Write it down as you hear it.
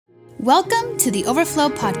Welcome to the Overflow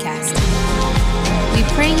Podcast. We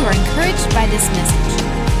pray you are encouraged by this message.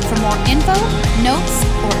 For more info, notes,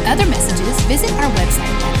 or other messages, visit our website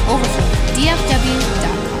at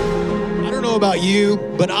overflowdfw.com. I don't know about you,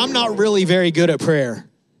 but I'm not really very good at prayer.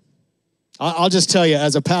 I'll just tell you,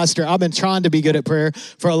 as a pastor, I've been trying to be good at prayer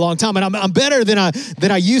for a long time, and I'm better than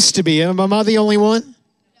I used to be. Am I the only one?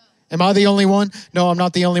 Am I the only one? No, I'm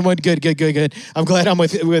not the only one. Good. I'm glad I'm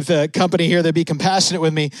with a company here that be compassionate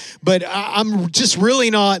with me. But I'm just really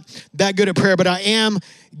not that good at prayer, but I am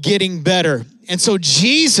getting better. And so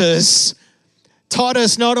Jesus taught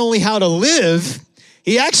us not only how to live,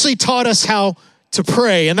 he actually taught us how to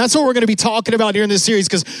pray. And that's what we're going to be talking about here in this series,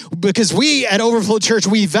 because we at Overflow Church,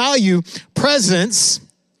 we value presence.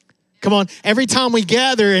 Come on, every time we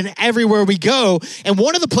gather and everywhere we go, and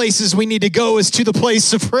one of the places we need to go is to the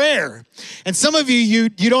place of prayer. And some of you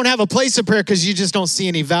don't have a place of prayer because you just don't see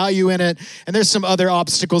any value in it, and there's some other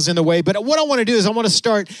obstacles in the way. But what I want to do is I want to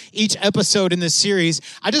start each episode in this series.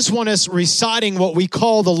 I just want us reciting what we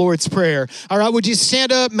call the Lord's Prayer. All right, would you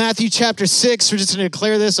stand up? Matthew chapter 6, we're just going to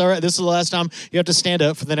declare this. All right, this is the last time you have to stand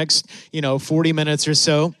up for the next, 40 minutes or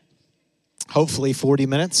so. Hopefully 40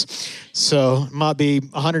 minutes. So it might be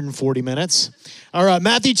 140 minutes. All right,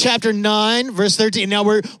 Matthew chapter 9, verse 13. Now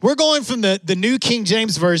we're going from the New King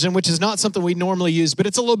James Version, which is not something we normally use,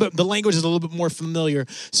 but the language is a little bit more familiar.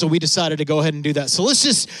 So we decided to go ahead and do that. So let's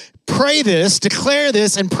just pray this, declare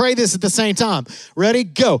this, and pray this at the same time. Ready?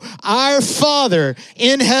 Go. Our Father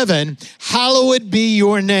in heaven, hallowed be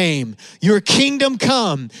your name. Your kingdom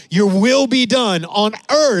come, your will be done on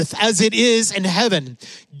earth as it is in heaven.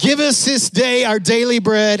 Give us this day our daily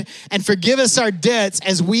bread, and forgive us our debts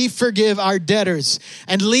as we forgive our debtors.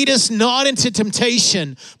 And lead us not into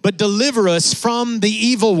temptation, but deliver us from the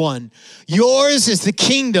evil one. Yours is the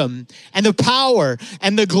kingdom and the power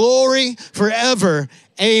and the glory forever.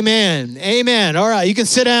 Amen. Amen. All right, you can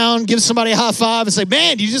sit down, give somebody a high five and say,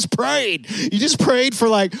 man, you just prayed. You just prayed for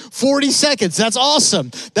like 40 seconds. That's awesome.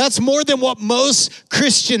 That's more than what most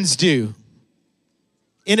Christians do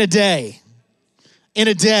in a day. In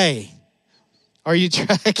a day. Are you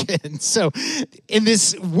tracking? So in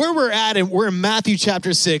this, where we're at, and we're in Matthew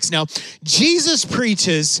chapter 6. Now, Jesus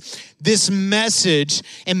preaches this message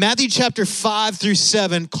in Matthew chapter 5 through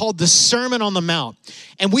 7 called the Sermon on the Mount.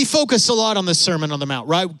 And we focus a lot on the Sermon on the Mount,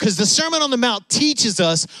 right? Because the Sermon on the Mount teaches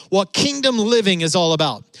us what kingdom living is all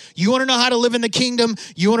about. You want to know how to live in the kingdom?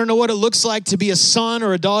 You want to know what it looks like to be a son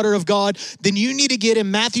or a daughter of God? Then you need to get in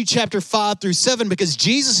Matthew chapter 5 through 7, because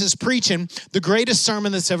Jesus is preaching the greatest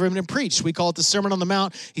sermon that's ever been preached. We call it the Sermon on the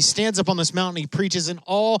Mount. He stands up on this mountain, he preaches, and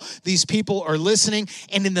all these people are listening.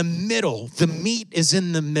 And in the middle, the meat is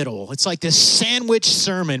in the middle. It's like this sandwich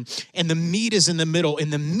sermon, and the meat is in the middle.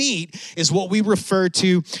 And the meat is what we refer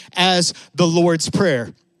to as the Lord's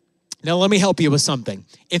Prayer. Now, let me help you with something.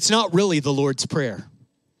 It's not really the Lord's Prayer.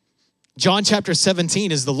 John chapter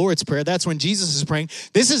 17 is the Lord's Prayer. That's when Jesus is praying.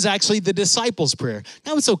 This is actually the disciples' prayer.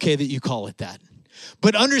 Now, it's okay that you call it that.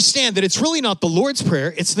 But understand that it's really not the Lord's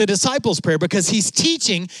Prayer, it's the disciples' prayer, because he's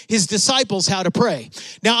teaching his disciples how to pray.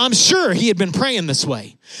 Now, I'm sure he had been praying this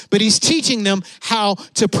way, but he's teaching them how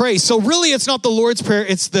to pray. So really, it's not the Lord's Prayer,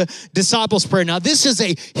 it's the disciples' prayer. Now, this is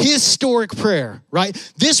a historic prayer, right?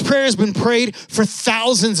 This prayer has been prayed for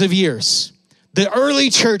thousands of years. The early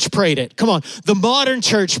church prayed it. Come on. The modern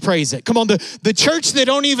church prays it. Come on. The church that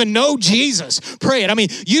don't even know Jesus pray it. I mean,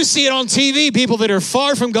 you see it on TV. People that are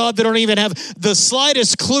far from God, that don't even have the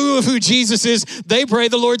slightest clue of who Jesus is, they pray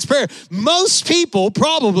the Lord's Prayer. Most people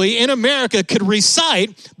probably in America could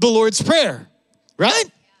recite the Lord's Prayer, right?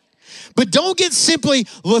 But don't get simply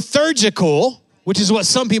liturgical, which is what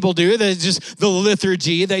some people do. They just the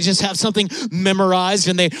liturgy. They just have something memorized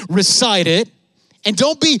and they recite it. And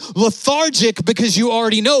don't be lethargic because you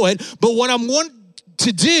already know it. But what I want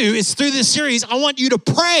to do is, through this series, I want you to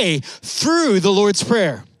pray through the Lord's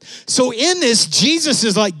Prayer. So in this, Jesus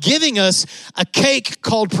is like giving us a cake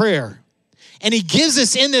called prayer. And he gives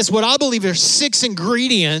us in this what I believe are 6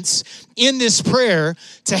 ingredients in this prayer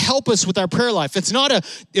to help us with our prayer life. It's not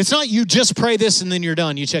you just pray this and then you're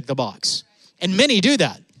done. You check the box. And many do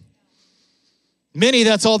that. Many,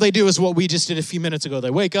 that's all they do, is what we just did a few minutes ago.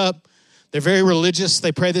 They wake up. They're very religious.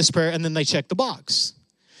 They pray this prayer, and then they check the box.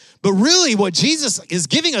 But really, what Jesus is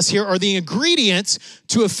giving us here are the ingredients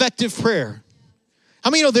to effective prayer. How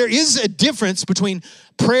many know there is a difference between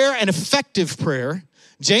prayer and effective prayer?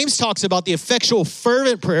 James talks about the effectual,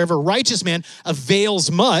 fervent prayer of a righteous man avails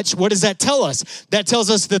much. What does that tell us? That tells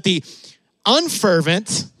us that the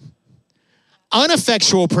unfervent,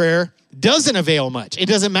 ineffectual prayer doesn't avail much. It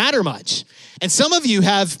doesn't matter much. And some of you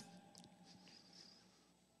have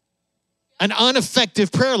an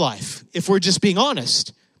ineffective prayer life, if we're just being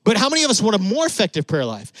honest. But how many of us want a more effective prayer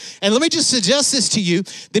life? And let me just suggest this to you,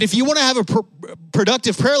 that if you want to have a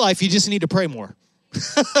productive prayer life, you just need to pray more.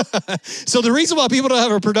 So the reason why people don't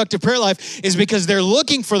have a productive prayer life is because they're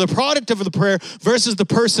looking for the product of the prayer versus the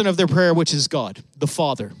person of their prayer, which is God, the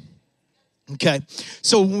Father. Okay,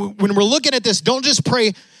 so when we're looking at this, don't just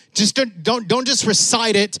pray. Don't just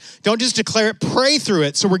recite it. Don't just declare it. Pray through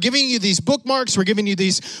it. So we're giving you these bookmarks. We're giving you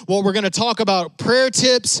what we're going to talk about, prayer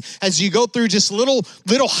tips as you go through, just little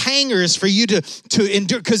hangers for you to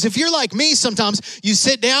endure. Because if you're like me, sometimes you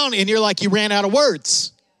sit down and you're like, you ran out of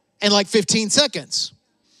words in like 15 seconds.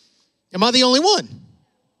 Am I the only one?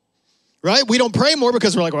 Right? We don't pray more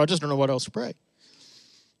because we're like, well, I just don't know what else to pray.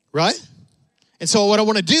 Right? And so what I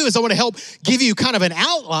want to do is I want to help give you kind of an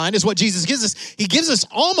outline is what Jesus gives us. He gives us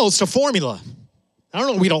almost a formula. I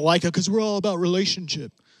don't know, we don't like it because we're all about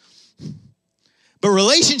relationship. But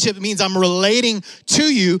relationship means I'm relating to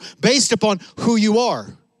you based upon who you are.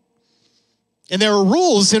 And there are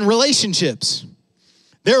rules in relationships.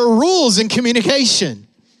 There are rules in communication,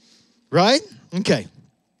 right? Okay.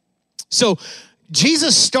 So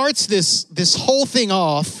Jesus starts this whole thing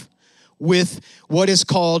off with what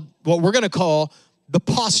we're going to call the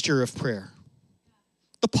posture of prayer.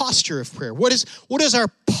 The posture of prayer. What is our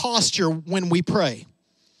posture when we pray?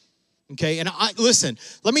 Okay, and listen,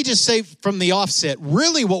 let me just say from the offset,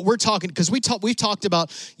 really what we're talking, because we've talked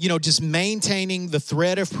about, just maintaining the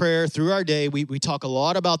thread of prayer through our day. We talk a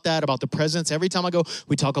lot about that, about the presence. Every time I go,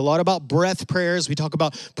 we talk a lot about breath prayers. We talk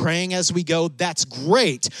about praying as we go. That's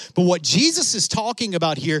great. But what Jesus is talking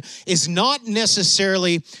about here is not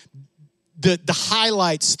necessarily the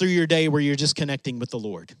highlights through your day where you're just connecting with the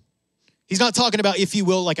Lord. He's not talking about, if you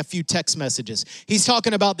will, like a few text messages. He's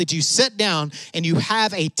talking about that you sit down and you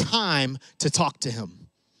have a time to talk to him.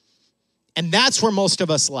 And that's where most of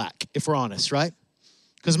us lack, if we're honest, right?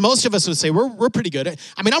 Because most of us would say, we're pretty good at,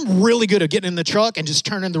 I'm really good at getting in the truck and just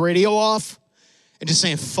turning the radio off and just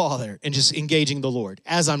saying, Father, and just engaging the Lord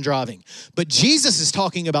as I'm driving. But Jesus is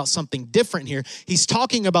talking about something different here. He's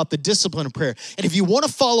talking about the discipline of prayer. And if you want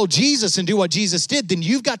to follow Jesus and do what Jesus did, then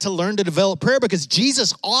you've got to learn to develop prayer, because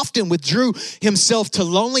Jesus often withdrew himself to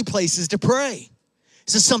lonely places to pray.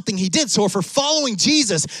 This is something he did. So if we're following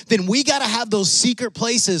Jesus, then we got to have those secret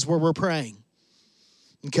places where we're praying.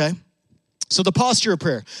 Okay? So the posture of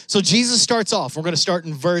prayer. So Jesus starts off. We're going to start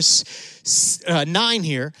in verse 9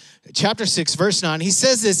 here, chapter 6, verse 9. He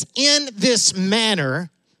says this, in this manner,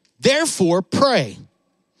 therefore pray.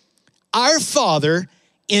 Our Father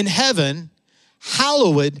in heaven,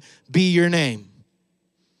 hallowed be your name.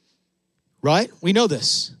 Right? We know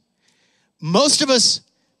this. Most of us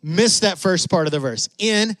miss that first part of the verse.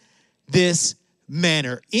 In this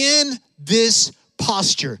manner. In this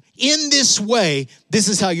posture. In this way, this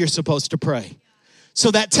is how you're supposed to pray.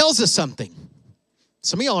 So that tells us something.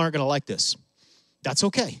 Some of y'all aren't going to like this. That's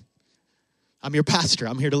okay. I'm your pastor.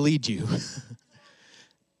 I'm here to lead you.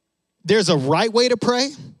 There's a right way to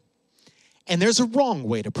pray, and there's a wrong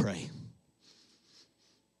way to pray.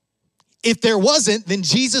 If there wasn't, then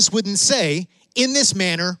Jesus wouldn't say, in this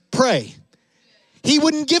manner, pray. He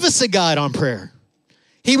wouldn't give us a guide on prayer.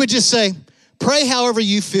 He would just say, pray however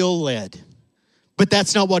you feel led. But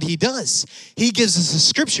that's not what he does. He gives us the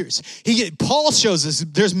scriptures. Paul shows us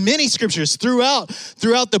there's many scriptures throughout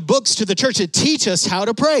the books to the church that teach us how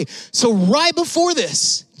to pray. So right before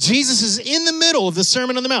this, Jesus is in the middle of the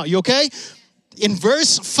Sermon on the Mount. You okay? In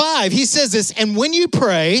verse 5, he says this, and when you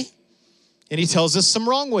pray, and he tells us some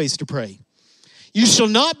wrong ways to pray. You shall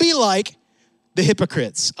not be like the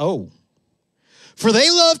hypocrites. For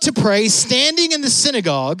they love to pray standing in the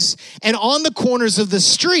synagogues and on the corners of the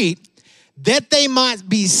street, that they might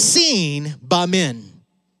be seen by men.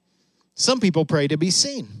 Some people pray to be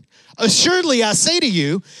seen. Assuredly, I say to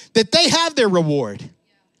you that they have their reward,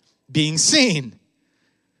 being seen.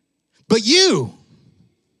 But you,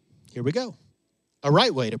 here we go, a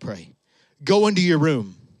right way to pray. Go into your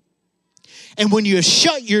room. And when you have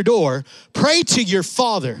shut your door, pray to your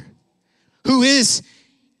Father who is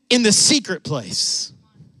in the secret place.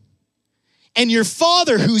 And your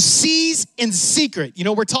Father who sees in secret.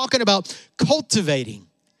 We're talking about cultivating.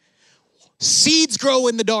 Seeds grow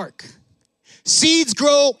in the dark. Seeds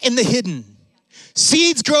grow in the hidden.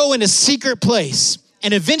 Seeds grow in a secret place.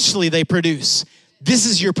 And eventually they produce. This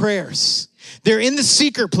is your prayers. They're in the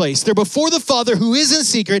secret place. They're before the Father who is in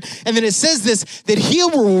secret. And then it says this, that he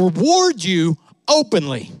will reward you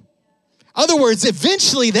openly. In other words,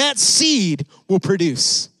 eventually that seed will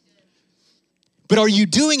produce. But are you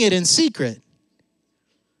doing it in secret?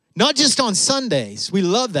 Not just on Sundays. We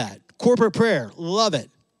love that. Corporate prayer, love it.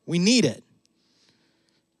 We need it.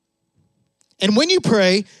 And when you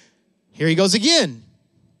pray, here he goes again,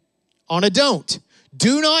 on a don't.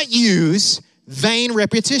 Do not use vain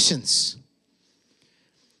repetitions,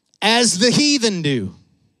 as the heathen do.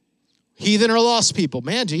 Heathen are lost people.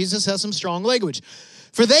 Man, Jesus has some strong language.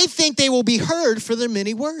 For they think they will be heard for their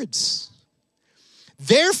many words.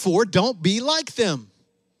 Therefore, don't be like them.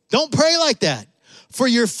 Don't pray like that. For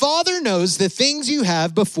your Father knows the things you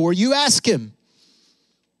have before you ask him.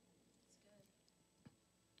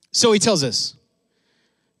 So he tells us,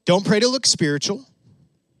 don't pray to look spiritual,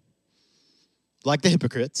 like the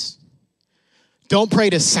hypocrites. Don't pray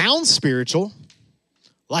to sound spiritual,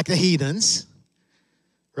 like the heathens,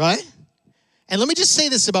 right? And let me just say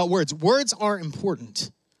this about words. Words are important.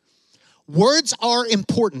 Words are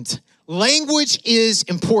important. Language is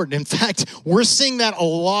important. In fact, we're seeing that a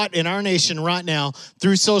lot in our nation right now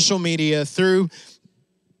through social media, through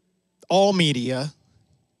all media,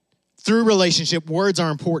 through relationship. Words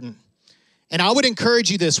are important. And I would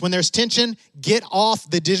encourage you this, when there's tension, get off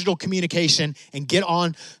the digital communication and get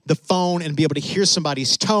on the phone and be able to hear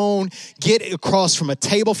somebody's tone, get across from a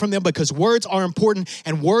table from them, because words are important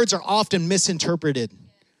and words are often misinterpreted.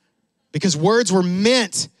 Because words were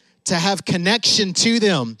meant to have connection to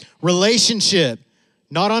them, relationship,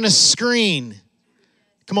 not on a screen.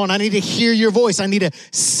 Come on, I need to hear your voice. I need to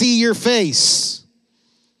see your face.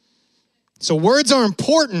 So words are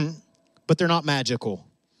important, but they're not magical.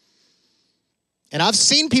 And I've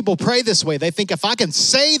seen people pray this way. They think if I can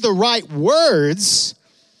say the right words,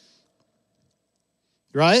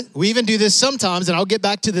 right? We even do this sometimes, and I'll get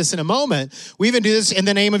back to this in a moment. We even do this in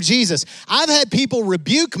the name of Jesus. I've had people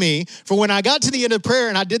rebuke me for when I got to the end of prayer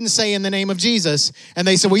and I didn't say in the name of Jesus. And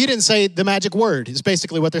they said, well, you didn't say the magic word, is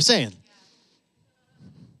basically what they're saying.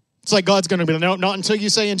 It's like God's going to be, no, not until you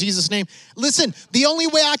say in Jesus' name. Listen, the only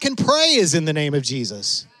way I can pray is in the name of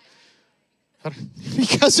Jesus.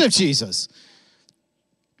 Because of Jesus.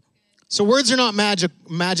 So words are not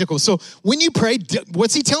magical. So when you pray,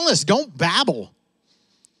 what's he telling us? Don't babble.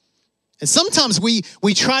 And sometimes we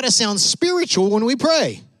try to sound spiritual when we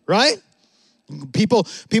pray, right? People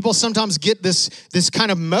sometimes get this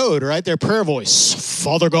kind of mode, right? Their prayer voice.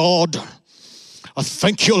 Father God, I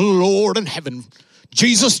thank you, Lord in heaven.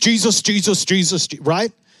 Jesus, Jesus, Jesus, Jesus,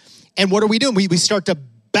 right? And what are we doing? We start to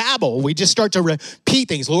babble. We just start to repeat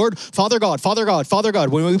things. Lord, Father God, Father God, Father God.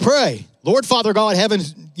 When we pray, Lord, Father God, heaven,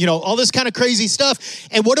 all this kind of crazy stuff.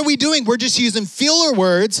 And what are we doing? We're just using filler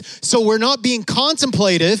words, so we're not being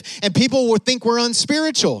contemplative, and people will think we're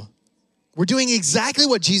unspiritual. We're doing exactly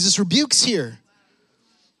what Jesus rebukes here.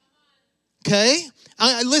 Okay?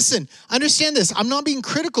 Listen, understand this. I'm not being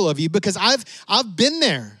critical of you because I've been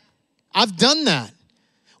there. I've done that.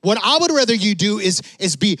 What I would rather you do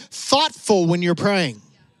is be thoughtful when you're praying.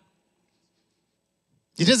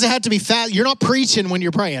 It doesn't have to be fast. You're not preaching when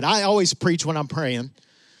you're praying. I always preach when I'm praying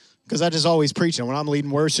because I just always preaching. When I'm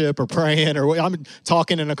leading worship or praying or I'm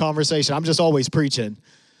talking in a conversation, I'm just always preaching.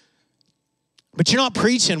 But you're not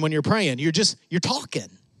preaching when you're praying. You're talking.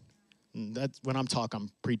 That's when I'm talking,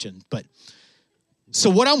 I'm preaching. But so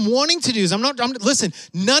what I'm wanting to do is listen,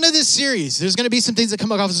 none of this series, there's going to be some things that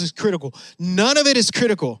come off as critical. None of it is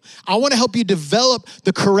critical. I want to help you develop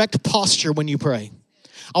the correct posture when you pray.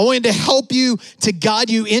 I want to help you to guide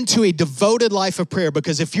you into a devoted life of prayer,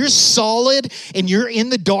 because if you're solid and you're in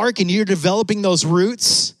the dark and you're developing those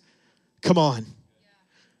roots, come on,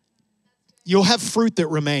 you'll have fruit that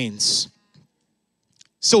remains.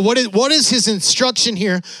 So what is his instruction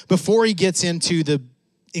here before he gets into the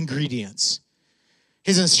ingredients?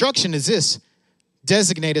 His instruction is this: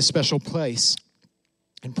 designate a special place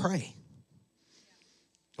and pray.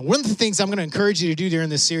 And one of the things I'm going to encourage you to do during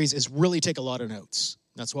this series is really take a lot of notes.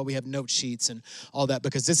 That's why we have note sheets and all that,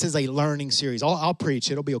 because this is a learning series. I'll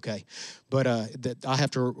preach. It'll be okay. But I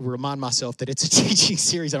have to remind myself that it's a teaching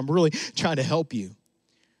series. I'm really trying to help you.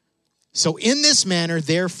 So in this manner,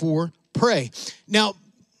 therefore, pray. Now,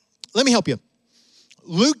 let me help you.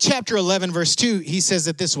 Luke chapter 11, verse 2, he says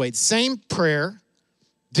it this way. Same prayer,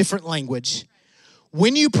 different language.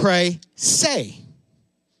 When you pray, say.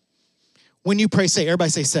 When you pray, say. Everybody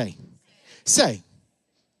say, say. Say.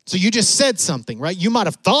 So you just said something, right? You might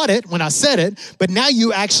have thought it when I said it, but now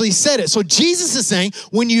you actually said it. So Jesus is saying,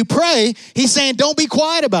 when you pray, he's saying, don't be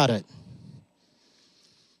quiet about it.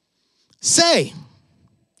 Say.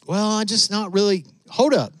 Well, I'm just not really,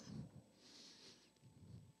 hold up.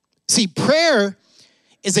 See, prayer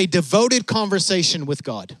is a devoted conversation with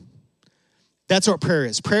God. That's what prayer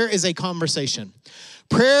is. Prayer is a conversation.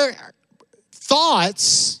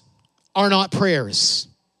 Thoughts are not prayers.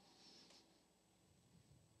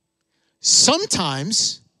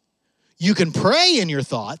 Sometimes you can pray in your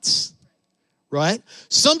thoughts, right?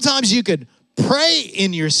 Sometimes you could Pray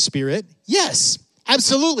in your spirit. Yes,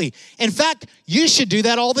 absolutely. In fact, you should do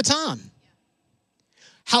that all the time.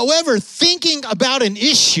 However, thinking about an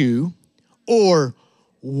issue or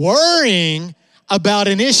worrying about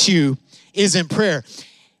an issue isn't prayer.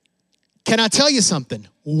 Can I tell you something?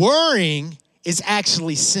 Worrying is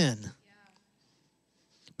actually sin.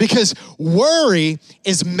 Because worry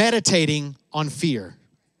is meditating on fear.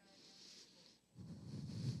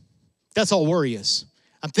 That's all worry is.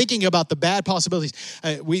 I'm thinking about the bad possibilities.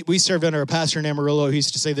 We served under a pastor in Amarillo who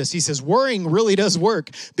used to say this. He says, worrying really does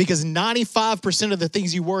work because 95% of the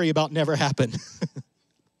things you worry about never happen.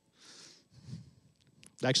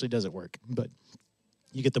 It actually doesn't work, but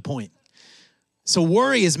you get the point. So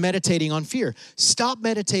worry is meditating on fear. Stop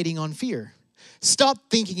meditating on fear. Stop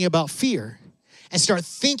thinking about fear and start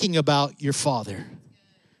thinking about your Father.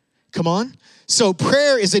 Come on. So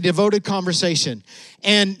prayer is a devoted conversation.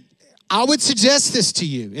 And I would suggest this to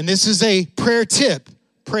you, and this is a prayer tip.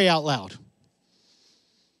 Pray out loud.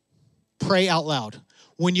 Pray out loud.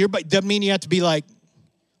 Doesn't mean you have to be like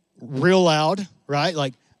real loud, right?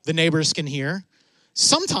 Like the neighbors can hear.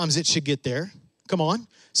 Sometimes it should get there. Come on.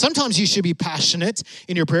 Sometimes you should be passionate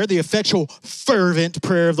in your prayer, the effectual, fervent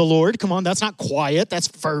prayer of the Lord. Come on, that's not quiet, that's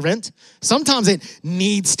fervent. Sometimes it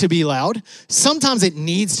needs to be loud. Sometimes it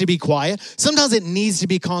needs to be quiet. Sometimes it needs to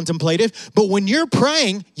be contemplative. But when you're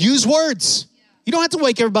praying, use words. You don't have to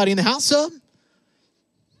wake everybody in the house up.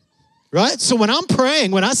 Right? So when I'm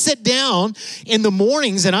praying, when I sit down in the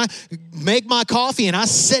mornings and I make my coffee and I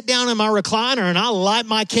sit down in my recliner and I light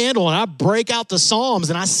my candle and I break out the Psalms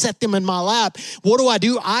and I set them in my lap, what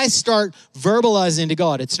do? I start verbalizing to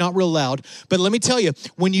God. It's not real loud, but let me tell you,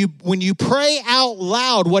 when you pray out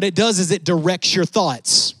loud, what it does is it directs your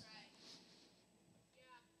thoughts.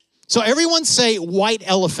 So everyone say white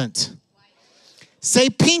elephant. Say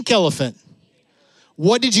pink elephant.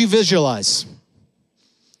 What did you visualize?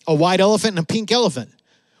 A white elephant and a pink elephant.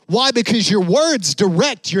 Why? Because your words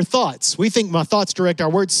direct your thoughts. We think my thoughts direct our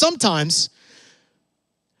words. Sometimes,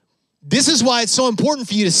 this is why it's so important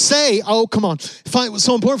for you to say, it's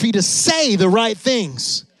so important for you to say the right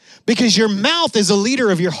things. Because your mouth is a leader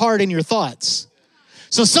of your heart and your thoughts.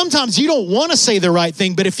 So sometimes you don't want to say the right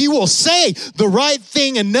thing, but if you will say the right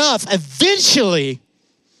thing enough, eventually,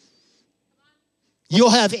 you'll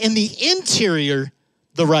have in the interior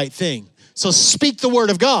the right thing. So speak the word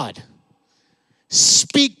of God.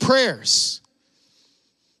 Speak prayers.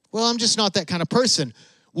 Well, I'm just not that kind of person.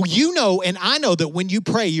 Well, you know, and I know that when you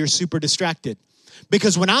pray, you're super distracted.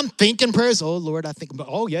 Because when I'm thinking prayers, oh, Lord, I think,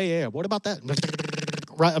 what about that?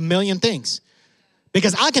 Right, a million things.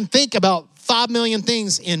 Because I can think about 5 million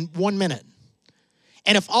things in 1 minute.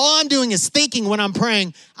 And if all I'm doing is thinking when I'm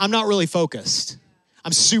praying, I'm not really focused.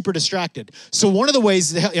 I'm super distracted. So one of the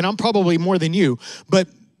ways, and I'm probably more than you, but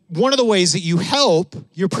one of the ways that you help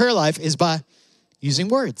your prayer life is by using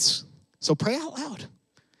words. So pray out loud.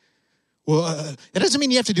 Well, that doesn't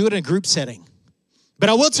mean you have to do it in a group setting. But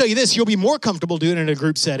I will tell you this, you'll be more comfortable doing it in a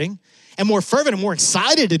group setting and more fervent and more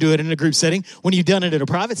excited to do it in a group setting when you've done it in a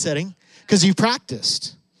private setting because you've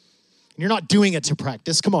practiced. You're not doing it to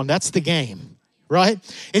practice. Come on, that's the game, right?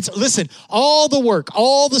 Listen, all the work,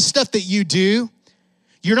 all the stuff that you do,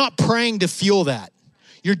 you're not praying to fuel that.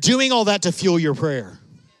 You're doing all that to fuel your prayer.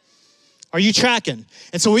 Are you tracking?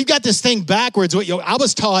 And so we've got this thing backwards. I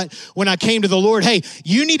was taught when I came to the Lord, hey,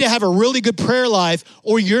 you need to have a really good prayer life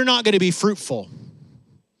or you're not going to be fruitful.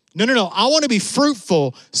 No. I want to be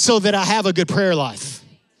fruitful so that I have a good prayer life.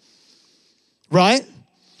 Right?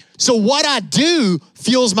 So what I do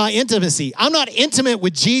fuels my intimacy. I'm not intimate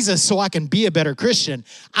with Jesus so I can be a better Christian.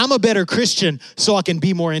 I'm a better Christian so I can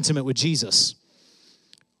be more intimate with Jesus.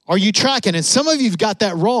 Are you tracking? And some of you've got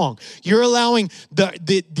that wrong. You're allowing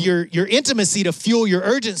your intimacy to fuel your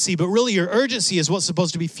urgency, but really your urgency is what's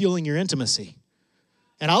supposed to be fueling your intimacy.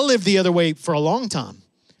 And I lived the other way for a long time.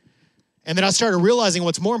 And then I started realizing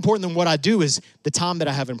what's more important than what I do is the time that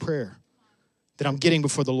I have in prayer, that I'm getting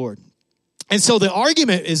before the Lord. And so the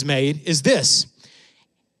argument is this,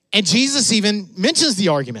 and Jesus even mentions the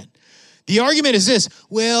argument. The argument is this,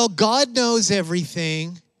 well, God knows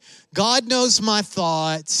everything. God knows my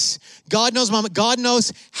thoughts. God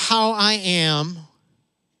knows how I am.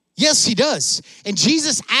 Yes, he does. And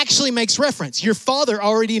Jesus actually makes reference. Your Father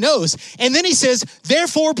already knows. And then he says,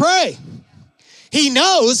 therefore pray. He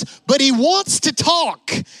knows, but he wants to talk.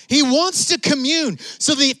 He wants to commune.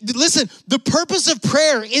 So the purpose of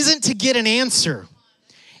prayer isn't to get an answer.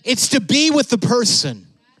 It's to be with the person.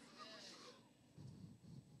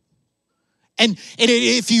 And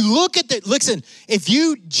if you look at if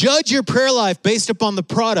you judge your prayer life based upon the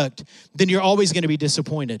product, then you're always going to be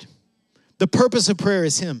disappointed. The purpose of prayer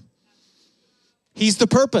is him. He's the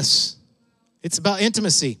purpose. It's about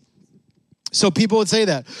intimacy. So people would say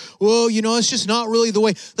that. Well, it's just not really the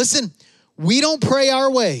way. Listen, we don't pray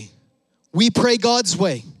our way. We pray God's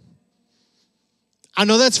way. I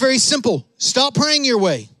know that's very simple. Stop praying your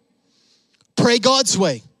way. Pray God's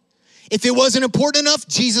way. If it wasn't important enough,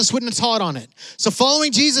 Jesus wouldn't have taught on it. So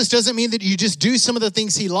following Jesus doesn't mean that you just do some of the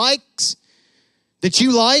things he likes, that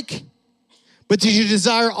you like, but that you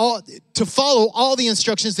desire to follow all the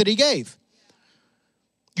instructions that he gave.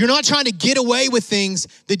 You're not trying to get away with things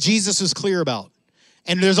that Jesus was clear about.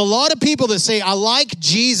 And there's a lot of people that say, I like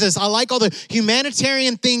Jesus, I like all the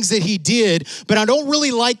humanitarian things that he did, but I don't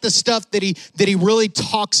really like the stuff that he really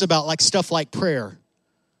talks about, like stuff like prayer.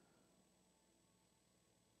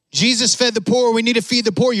 Jesus fed the poor, we need to feed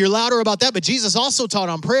the poor. You're louder about that, but Jesus also taught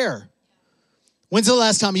on prayer. When's the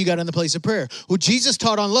last time you got in the place of prayer? Well, Jesus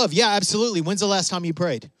taught on love. Yeah, absolutely. When's the last time you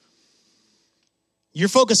prayed? You're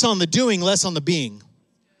focused on the doing, less on the being.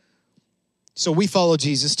 So we follow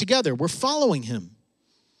Jesus together. We're following him.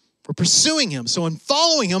 We're pursuing him. So in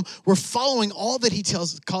following him, we're following all that he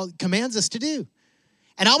commands us to do.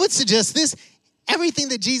 And I would suggest this, everything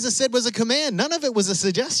that Jesus said was a command. None of it was a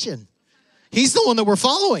suggestion. He's the one that we're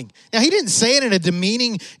following. Now, he didn't say it in a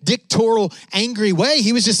demeaning, dictatorial, angry way.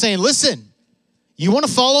 He was just saying, listen, you want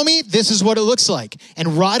to follow me? This is what it looks like.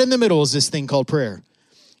 And right in the middle is this thing called prayer.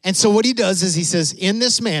 And so what he does is he says, in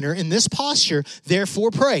this manner, in this posture,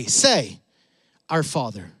 therefore pray. Say, our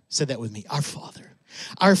Father. Say that with me. Our Father.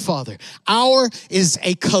 Our Father. Our is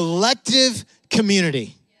a collective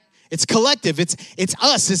community. It's collective. It's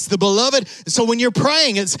us. It's the beloved. So when you're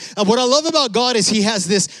praying, it's what I love about God is he has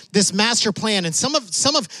this master plan. And some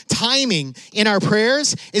of timing in our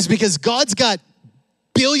prayers is because God's got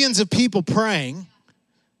billions of people praying.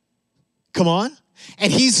 Come on.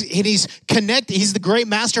 And he's connecting. He's the great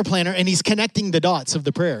master planner, and he's connecting the dots of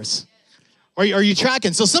the prayers. Are you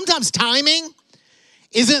tracking? So sometimes timing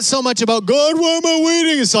isn't so much about, God, why am I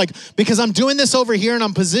waiting? It's like, because I'm doing this over here and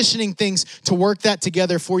I'm positioning things to work that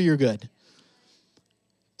together for your good.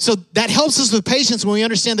 So that helps us with patience when we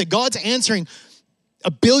understand that God's answering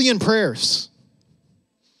 1 billion prayers.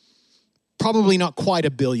 Probably not quite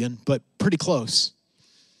 1 billion, but pretty close.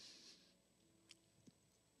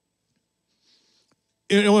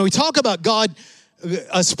 When we talk about God,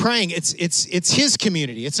 us praying, it's his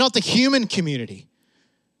community. It's not the human community.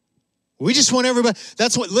 We just want everybody,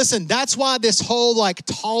 that's why this whole like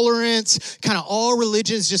tolerance, kind of all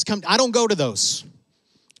religions just come, I don't go to those.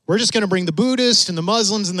 We're just going to bring the Buddhists and the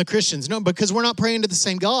Muslims and the Christians. No, because we're not praying to the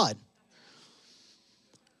same God.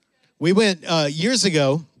 We went, years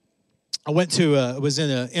ago, I was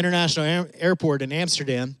in an international airport in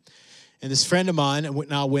Amsterdam, and this friend of mine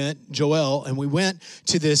and I went, Joel, and we went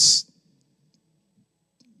to this.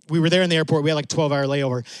 We were there in the airport. We had like a 12-hour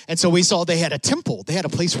layover. And so we saw they had a temple. They had a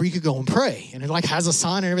place where you could go and pray. And it like has a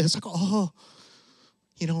sign and everything.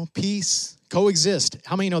 It's like, peace, coexist.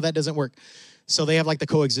 How many know that doesn't work? So they have like the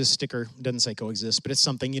coexist sticker. It doesn't say coexist, but it's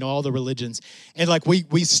something, all the religions. And like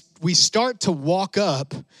we start to walk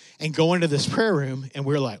up and go into this prayer room, and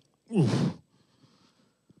we're like, ooh.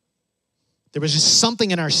 There was just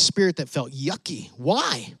something in our spirit that felt yucky.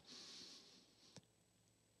 Why?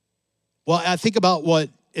 Well, I think about what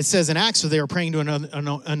it says in Acts, so they were praying to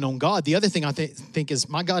an unknown God. The other thing I think is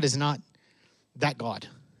my God is not that God.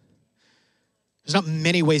 There's not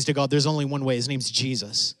many ways to God. There's only one way. His name's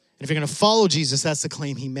Jesus. And if you're going to follow Jesus, that's the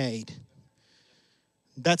claim he made.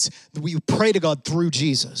 We pray to God through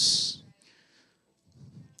Jesus.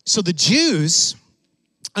 So the Jews,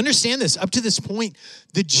 understand this, up to this point,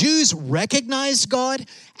 the Jews recognized God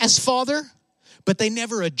as Father, but they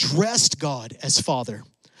never addressed God as Father.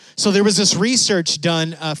 So there was this research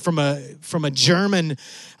done from a German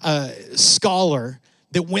scholar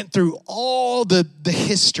that went through all the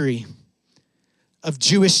history of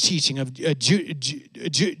Jewish teaching, of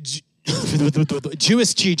Jewish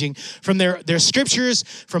teaching from their scriptures,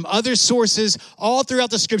 from other sources, all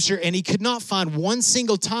throughout the scripture, and he could not find one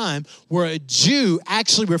single time where a Jew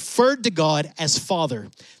actually referred to God as Father.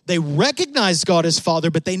 They recognized God as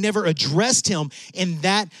Father, but they never addressed him in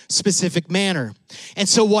that specific manner. And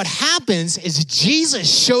so what happens is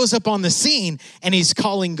Jesus shows up on the scene and he's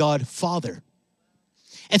calling God Father.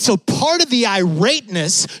 And so part of the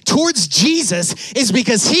irateness towards Jesus is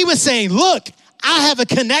because he was saying, look, I have a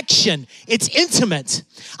connection. It's intimate.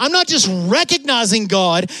 I'm not just recognizing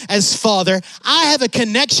God as Father. I have a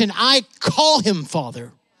connection. I call him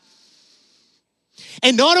Father.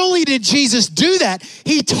 And not only did Jesus do that,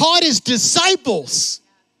 he taught his disciples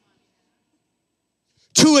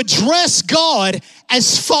to address God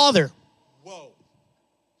as Father. Whoa.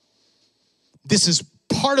 This is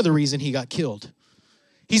part of the reason he got killed.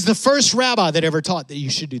 He's the first rabbi that ever taught that you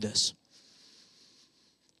should do this.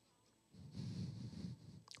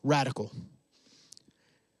 Radical.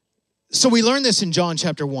 So we learn this in John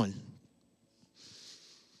chapter 1.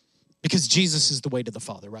 Because Jesus is the way to the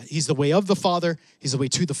Father, right? He's the way of the Father. He's the way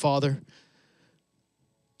to the Father.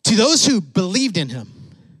 To those who believed in him,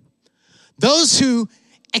 those who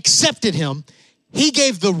accepted him, he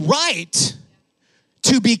gave the right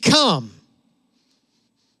to become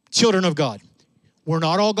children of God. We're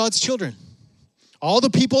not all God's children. All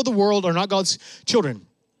the people of the world are not God's children.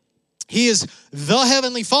 He is the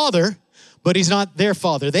Heavenly Father, but he's not their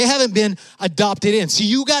father. They haven't been adopted in. So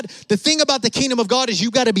the thing about the kingdom of God is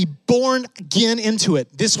you got to be born again into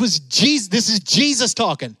it. This is Jesus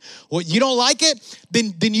talking. Well, you don't like it?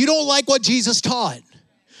 Then you don't like what Jesus taught.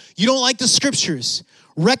 You don't like the scriptures.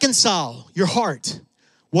 Reconcile your heart.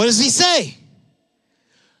 What does he say?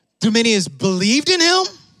 To many as believed in him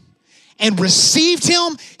and received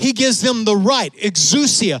him, he gives them the right,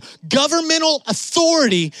 exousia, governmental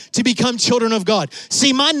authority to become children of God.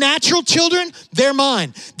 See, my natural children, they're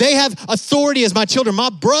mine. They have authority as my children.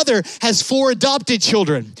 My brother has 4 adopted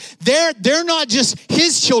children. They're not just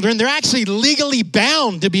his children, they're actually legally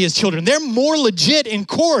bound to be his children. They're more legit in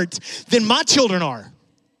court than my children are.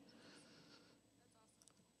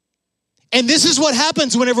 And this is what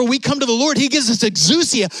happens whenever we come to the Lord. He gives us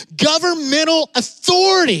exousia, governmental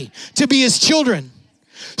authority to be his children.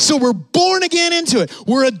 So we're born again into it.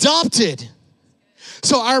 We're adopted.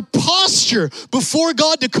 So our posture before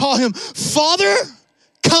God to call him Father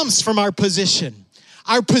comes from our position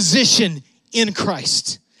in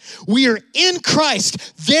Christ. We are in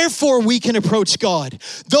Christ, therefore we can approach God.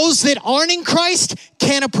 Those that aren't in Christ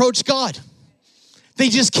can't approach God. They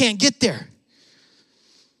just can't get there.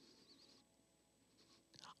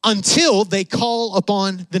 Until they call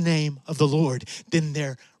upon the name of the Lord. Then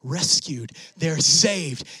they're rescued. They're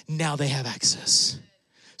saved. Now they have access.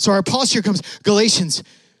 So our posture comes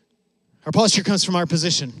from our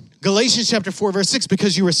position. Galatians chapter 4, verse 6,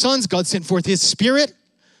 because you were sons, God sent forth his Spirit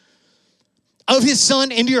of his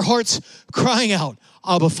Son into your hearts, crying out,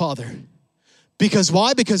 Abba, Father. Because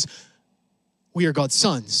why? Because we are God's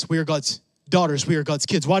sons. We are God's daughters. We are God's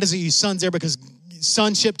kids. Why does it use sons there? Because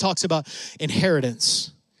sonship talks about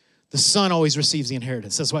inheritance. The son always receives the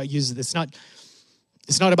inheritance. That's why I use it. It's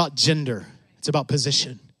not about gender. It's about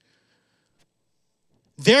position.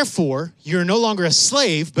 Therefore, you're no longer a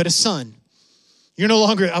slave, but a son. You're no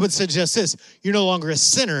longer, I would suggest this, you're no longer a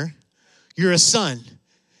sinner, you're a son.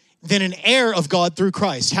 Then an heir of God through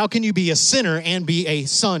Christ. How can you be a sinner and be a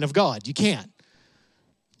son of God? You can't.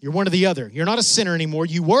 You're one or the other. You're not a sinner anymore.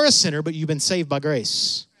 You were a sinner, but you've been saved by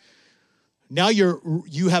grace. Now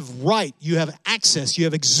you have right, you have access, you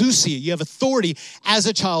have exousia, you have authority as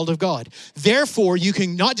a child of God. Therefore, you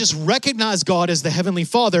can not just recognize God as the Heavenly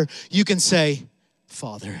Father, you can say,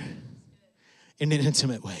 Father, in an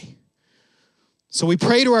intimate way. So we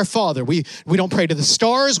pray to our Father. We don't pray to the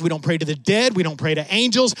stars. We don't pray to the dead. We don't pray to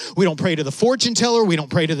angels. We don't pray to the fortune teller. We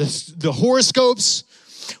don't pray to the horoscopes.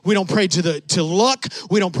 We don't pray to luck.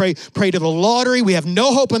 We don't pray to the lottery. We have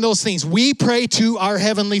no hope in those things. We pray to our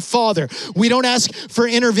Heavenly Father. We don't ask for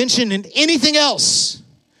intervention in anything else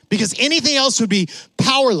because anything else would be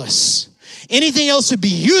powerless. Anything else would be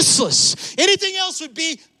useless. Anything else would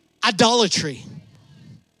be idolatry.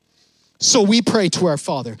 So we pray to our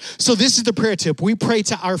Father. So this is the prayer tip. We pray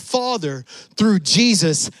to our Father through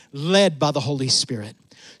Jesus, led by the Holy Spirit.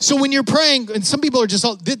 So when you're praying, and some people are just,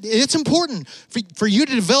 it's important for you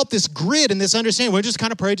to develop this grid and this understanding. We're just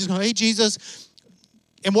kind of pray, just go, hey, Jesus.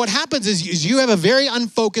 And what happens is you have a very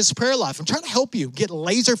unfocused prayer life. I'm trying to help you get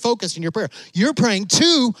laser focused in your prayer. You're praying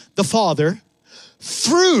to the Father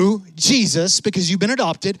through Jesus because you've been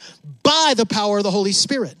adopted by the power of the Holy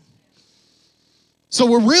Spirit. So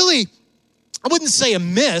we're really, I wouldn't say a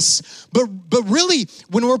miss, but really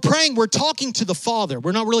when we're praying, we're talking to the Father.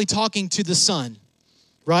 We're not really talking to the Son.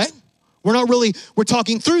 Right? We're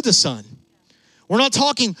talking through the Son. We're not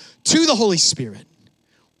talking to the Holy Spirit.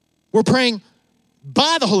 We're praying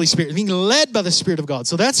by the Holy Spirit, being led by the Spirit of God.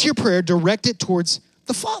 So that's your prayer, directed towards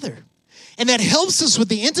the Father. And that helps us with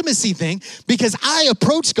the intimacy thing because I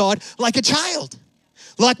approach God like a child.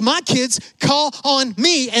 Like my kids call on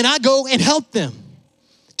me and I go and help them.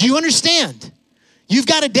 Do you understand? You've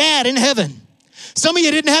got a dad in heaven. Some of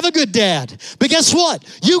you didn't have a good dad, but guess what?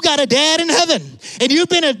 You got a dad in heaven and you've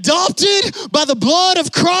been adopted by the blood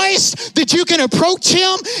of Christ that you can approach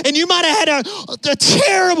him, and you might have had a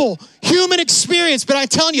terrible human experience, but I'm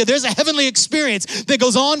telling you, there's a heavenly experience that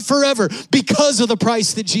goes on forever because of the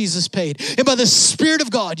price that Jesus paid. And by the Spirit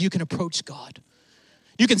of God, you can approach God.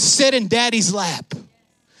 You can sit in daddy's lap.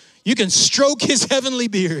 You can stroke his heavenly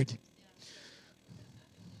beard.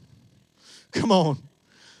 Come on.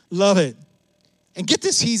 Love it. And get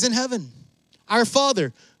this, he's in heaven. Our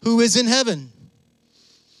Father who is in heaven.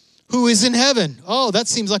 Who is in heaven. Oh, that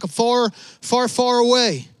seems like a far, far, far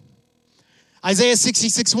away. Isaiah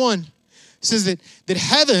 66:1 says that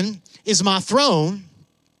heaven is my throne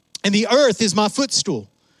and the earth is my footstool.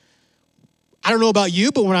 I don't know about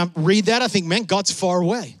you, but when I read that, I think, man, God's far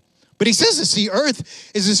away. But he says this, the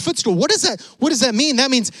earth is his footstool. What does that mean?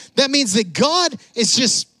 That means that God is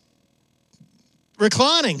just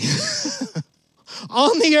reclining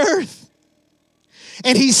on the earth.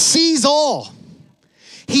 And he sees all.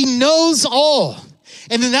 He knows all.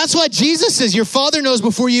 And then that's why Jesus says, your Father knows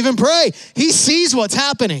before you even pray. He sees what's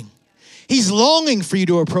happening. He's longing for you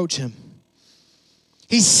to approach him.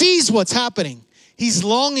 He sees what's happening. He's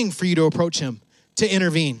longing for you to approach him, to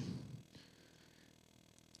intervene.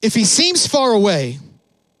 If he seems far away,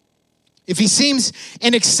 if he seems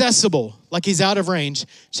inaccessible, like he's out of range,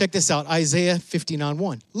 check this out, Isaiah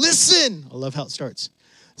 59:1. Listen. I love how it starts.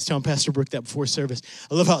 I was telling Pastor Brooke that before service.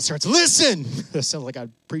 I love how it starts. Listen. That sounds like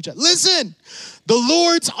I'd preach that. Listen. The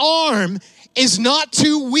Lord's arm is not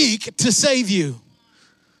too weak to save you,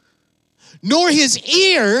 nor his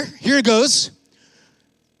ear, here it goes,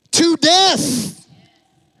 too deaf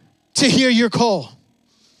to hear your call.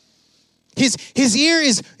 His ear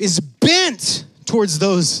is bent towards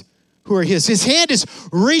those who are his. His hand is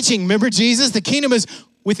reaching. Remember Jesus? The kingdom is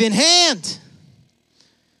within hand.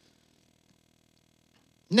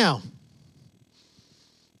 Now,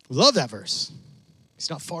 love that verse. He's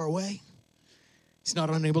not far away. He's not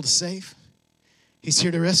unable to save. He's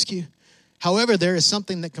here to rescue. However, there is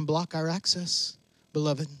something that can block our access,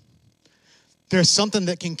 beloved. There's something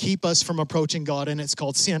that can keep us from approaching God, and it's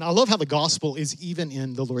called sin. I love how the gospel is even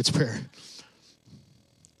in the Lord's Prayer.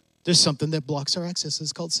 There's something that blocks our access.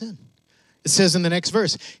 It's called sin. It says in the next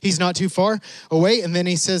verse, he's not too far away. And then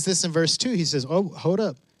he says this in verse 2. He says, oh, hold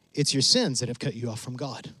up. It's your sins that have cut you off from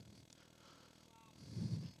God.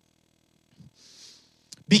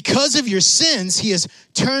 Because of your sins, he has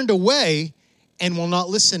turned away and will not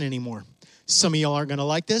listen anymore. Some of y'all aren't going to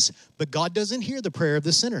like this, but God doesn't hear the prayer of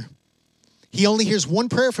the sinner. He only hears one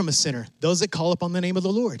prayer from a sinner, those that call upon the name of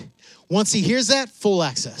the Lord. Once he hears that, full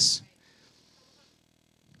access.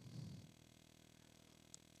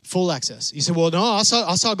 Full access. You say, well, no, I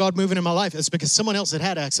saw God moving in my life. It's because someone else that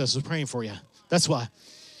had access was praying for you. That's why.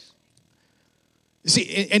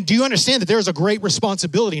 See, and do you understand that there is a great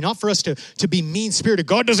responsibility, not for us to be mean-spirited.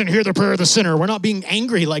 God doesn't hear the prayer of the sinner. We're not being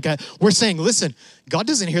angry like we're saying, listen, God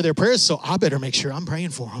doesn't hear their prayers, so I better make sure I'm praying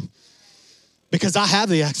for them because I have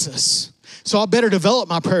the access. So I better develop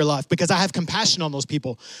my prayer life because I have compassion on those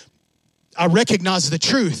people. I recognize the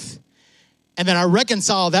truth. And then I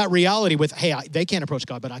reconcile that reality with, hey, they can't approach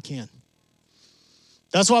God, but I can.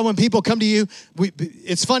 That's why when people come to you,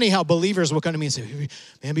 it's funny how believers will come to me and say,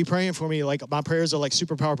 man, be praying for me. Like my prayers are like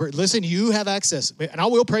superpower prayers. Listen, you have access. And I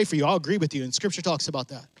will pray for you. I'll agree with you. And scripture talks about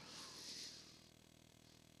that.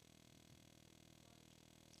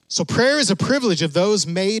 So prayer is a privilege of those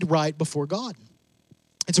made right before God.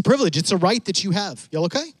 It's a privilege. It's a right that you have. Y'all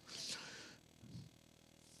okay?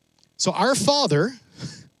 So our Father,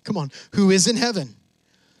 come on, who is in heaven.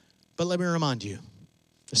 But let me remind you,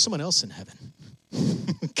 there's someone else in heaven.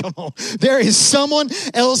 Come on. There is someone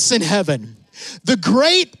else in heaven. The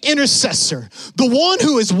great intercessor, the one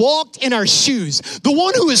who has walked in our shoes, the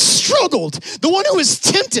one who has struggled, the one who is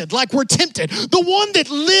tempted like we're tempted, the one that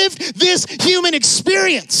lived this human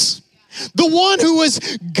experience. The one who was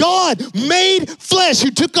God made flesh,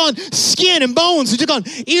 who took on skin and bones, who took on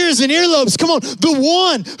ears and earlobes. Come on, the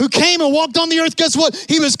one who came and walked on the earth. Guess what?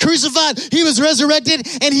 He was crucified, he was resurrected,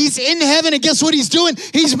 and he's in heaven. And guess what he's doing?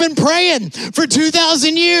 He's been praying for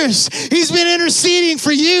 2,000 years. He's been interceding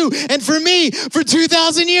for you and for me for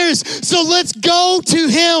 2,000 years. So let's go to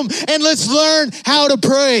him and let's learn how to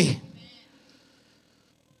pray.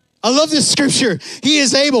 I love this scripture. He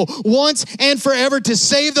is able once and forever to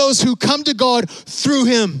save those who come to God through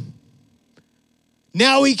him.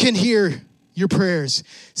 Now he can hear your prayers.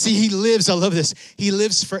 See, he lives, I love this. He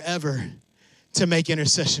lives forever to make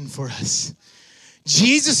intercession for us.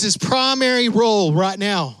 Jesus' primary role right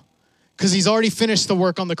now, because he's already finished the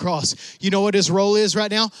work on the cross. You know what his role is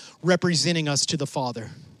right now? Representing us to the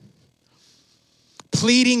Father.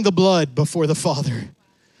 Pleading the blood before the Father.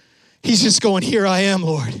 He's just going, here I am,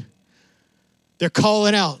 Lord. They're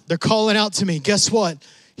calling out. They're calling out to me. Guess what?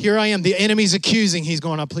 Here I am. The enemy's accusing. He's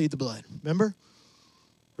going, I plead the blood. Remember?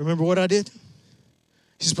 Remember what I did?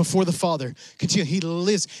 He's before the Father. Continue. He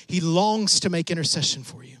lives. He longs to make intercession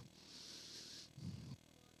for you.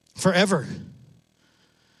 Forever.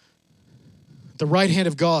 the right hand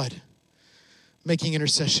of God, making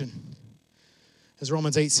intercession, as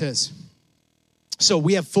Romans 8 says. So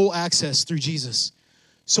we have full access through Jesus.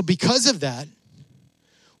 So because of that,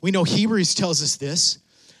 we know Hebrews tells us this,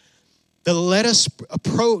 that let us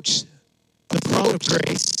approach the throne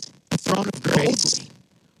of grace,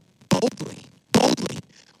 boldly.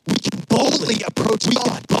 We can boldly approach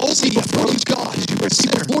God. Boldly approach God because you were a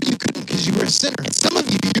sinner. Before you couldn't because you were a sinner. And some of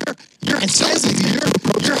you,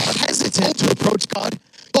 you're hesitant to approach God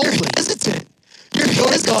boldly. You're hesitant. You're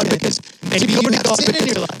hesitant God because maybe you have sin in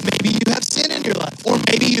your life. Maybe you have sin in your life. Or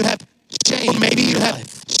maybe you have shame. Or maybe you have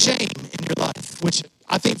shame in your life. Which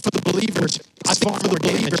I think for the believer, it's far more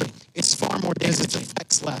damaging. Its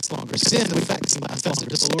effects last longer. Sin effects last longer.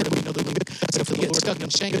 The Lord, we know that we get stuck in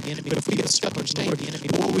shame, but if we get stuck in shame,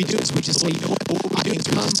 what we do is we just say, you know what? I can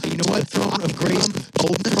come, you know what? Throne of grace,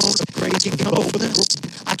 boldness. I can come boldness.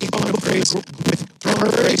 I can come to grace with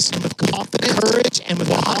courage and with confidence. Courage and with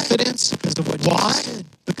confidence. Because of what Jesus did.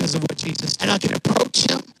 Because of what Jesus did. And I can approach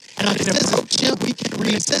him. And I can approach him. We can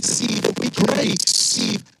receive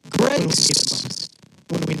grace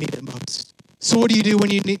when we need it most. So what do you do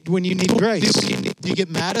when you need grace? Do you get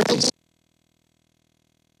mad at the Lord?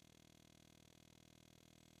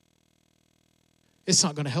 It's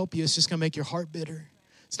not going to help you. It's just going to make your heart bitter.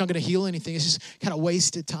 It's not going to heal anything. It's just kind of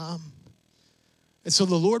wasted time. And so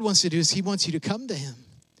the Lord wants to do is he wants you to come to him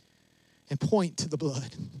and point to the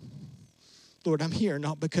blood. Lord, I'm here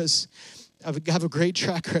not because I have a great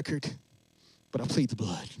track record, but I plead the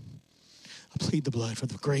blood. I plead the blood for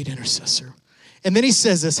the great intercessor. And then he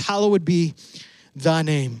says this, hallowed be thy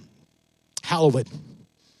name. Hallowed,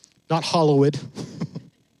 not Hollywood,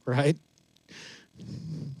 right?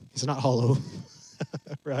 It's not hollow,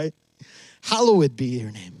 right? Hallowed be your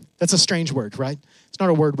name. That's a strange word, right? It's not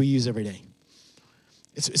a word we use every day.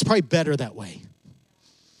 It's probably better that way.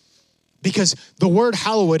 Because the word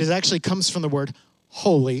hallowed actually comes from the word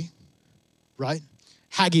holy, right?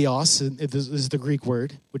 Hagios is the Greek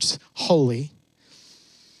word, which is holy.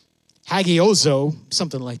 Hagiozo,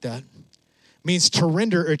 something like that, means to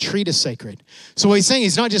render or treat as sacred. So what he's saying,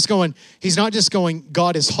 he's not just going,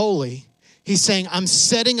 God is holy. He's saying, I'm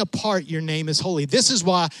setting apart your name as holy. This is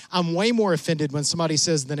why I'm way more offended when somebody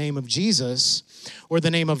says the name of Jesus or the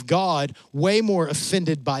name of God, way more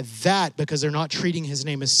offended by that because they're not treating his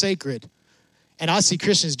name as sacred. And I see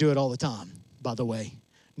Christians do it all the time, by the way.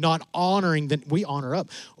 Not honoring the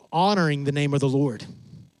name of the Lord.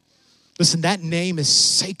 Listen, that name is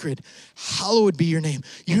sacred. Hallowed be your name.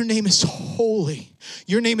 Your name is holy.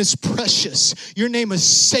 Your name is precious. Your name is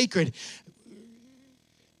sacred.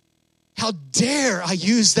 How dare I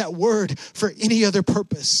use that word for any other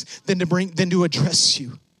purpose than to address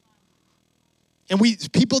you? And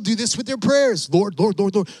people do this with their prayers. Lord, Lord,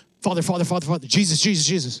 Lord, Lord. Father, Father, Father, Father. Jesus, Jesus,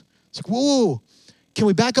 Jesus. It's like, whoa. Can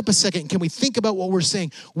we back up a second? Can we think about what we're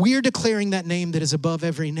saying? We are declaring that name that is above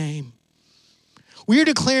every name. We are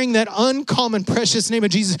declaring that uncommon, precious name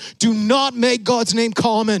of Jesus. Do not make God's name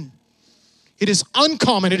common. It is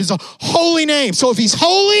uncommon. It is a holy name. So if he's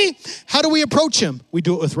holy, how do we approach him? We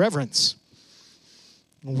do it with reverence.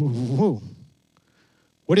 Whoa.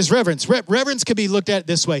 What is reverence? Reverence can be looked at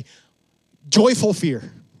this way. Joyful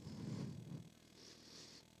fear.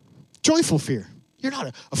 Joyful fear. You're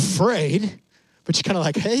not afraid, but you're kind of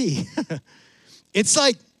like, hey. It's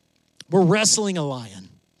like we're wrestling a lion.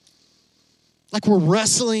 Like we're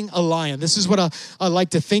wrestling a lion. This is what I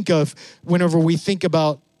like to think of whenever we think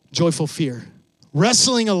about joyful fear.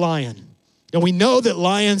 Wrestling a lion. And we know that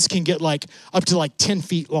lions can get up to 10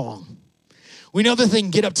 feet long. We know that they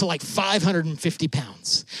can get up to 550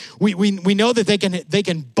 pounds. We know that they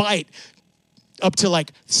can bite up to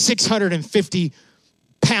 650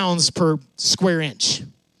 pounds per square inch.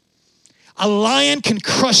 A lion can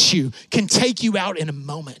crush you, can take you out in a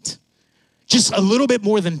moment. Just a little bit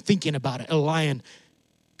more than thinking about it. A lion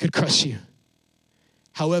could crush you.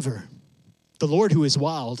 However, the Lord who is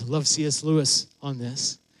wild, love C.S. Lewis on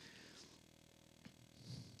this.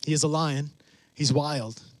 He is a lion. He's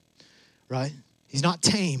wild, right? He's not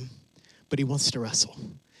tame, but he wants to wrestle.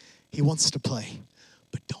 He wants to play.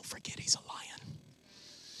 But don't forget he's a lion.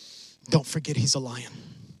 Don't forget he's a lion.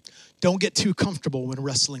 Don't get too comfortable when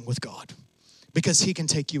wrestling with God because he can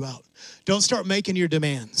take you out. Don't start making your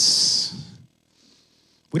demands.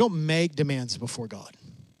 We don't make demands before God.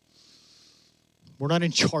 We're not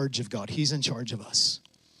in charge of God. He's in charge of us.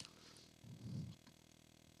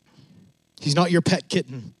 He's not your pet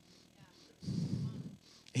kitten.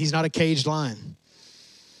 He's not a caged lion.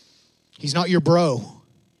 He's not your bro.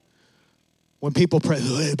 When people pray,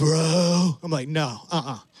 hey, bro, I'm like, no,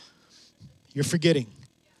 You're forgetting.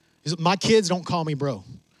 My kids don't call me bro.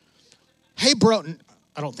 Hey, bro.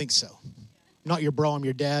 I don't think so. I'm not your bro, I'm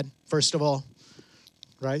your dad, first of all,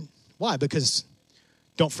 right? Why? Because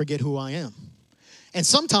don't forget who I am. And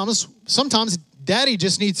sometimes daddy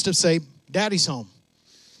just needs to say, daddy's home.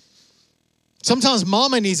 Sometimes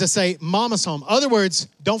mama needs to say, mama's home. Other words,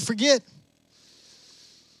 don't forget.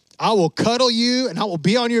 I will cuddle you and I will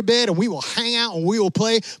be on your bed and we will hang out and we will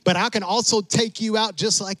play, but I can also take you out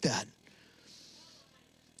just like that.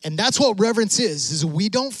 And that's what reverence is we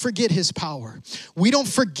don't forget his power. We don't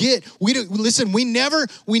forget. Listen, we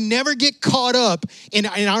never get caught up in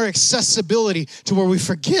our accessibility to where we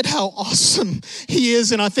forget how awesome he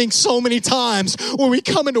is. And I think so many times when we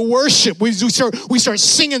come into worship, we start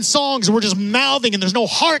singing songs and we're just mouthing and there's no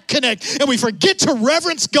heart connect and we forget to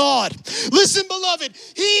reverence God. Listen, beloved,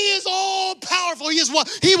 he is all powerful.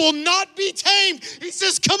 He will not be tamed. He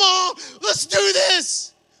says, come on, let's do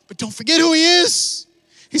this. But don't forget who he is.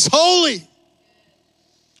 He's holy.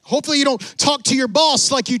 Hopefully you don't talk to your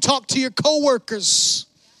boss like you talk to your coworkers.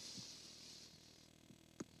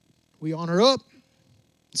 We honor up.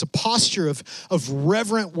 It's a posture of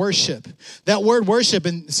reverent worship. That word worship,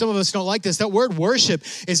 and some of us don't like this, that word worship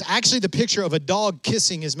is actually the picture of a dog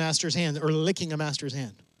kissing his master's hand or licking a master's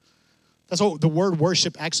hand. That's what the word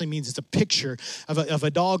worship actually means. It's a picture of a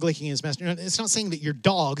dog licking his master. It's not saying that you're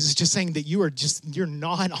dogs. It's just saying that you're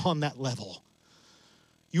not on that level.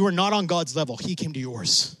 You are not on God's level. He came to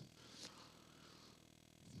yours.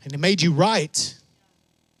 And it made you right,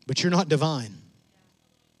 but you're not divine.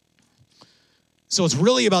 So it's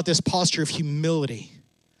really about this posture of humility.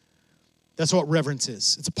 That's what reverence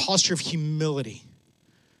is. It's a posture of humility.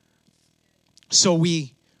 So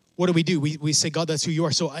what do? We say, God, that's who you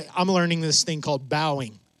are. So I'm learning this thing called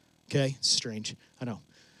bowing. Okay, it's strange. I know.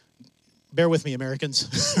 Bear with me,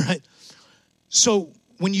 Americans. Right? So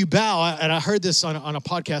when you bow, and I heard this on a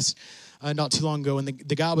podcast not too long ago, and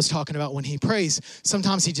the guy was talking about when he prays,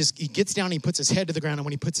 sometimes he gets down and he puts his head to the ground, and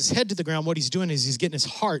when he puts his head to the ground, what he's doing is he's getting his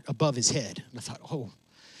heart above his head. And I thought, oh.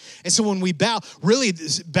 And so when we bow, really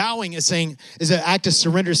bowing is an act of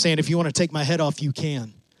surrender, saying, if you want to take my head off, you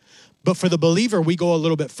can. But for the believer, we go a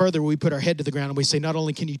little bit further. We put our head to the ground and we say, not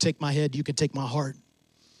only can you take my head, you can take my heart.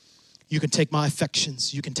 You can take my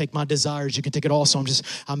affections. You can take my desires. You can take it all. So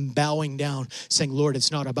I'm bowing down saying, Lord,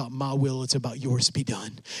 it's not about my will. It's about yours be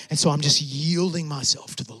done. And so I'm just yielding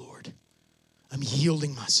myself to the Lord. I'm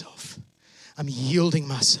yielding myself. I'm yielding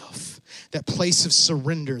myself. That place of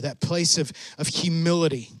surrender, that place of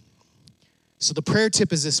humility. So the prayer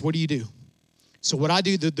tip is this. What do you do? So what I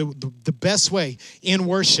do, the best way in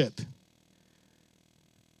worship,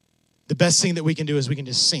 the best thing that we can do is we can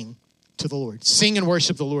just sing to the Lord. Sing and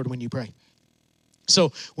worship the Lord when you pray.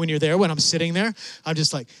 So when you're there, when I'm sitting there, I'm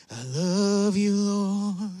just like, I love you,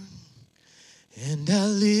 Lord, and I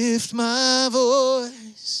lift my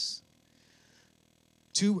voice.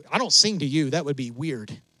 I don't sing to you. That would be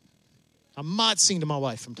weird. I might sing to my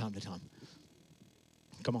wife from time to time.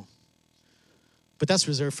 Come on. But that's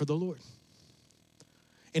reserved for the Lord.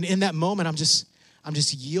 And in that moment, I'm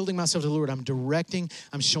just yielding myself to the Lord. I'm directing.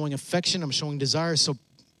 I'm showing affection. I'm showing desire. So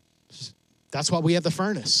that's why we have the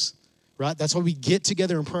furnace, right? That's why we get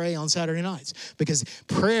together and pray on Saturday nights, because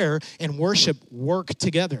prayer and worship work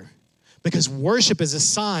together. Because worship is a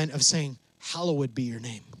sign of saying, hallowed be your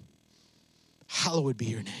name. Hallowed be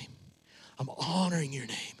your name. I'm honoring your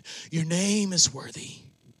name. Your name is worthy.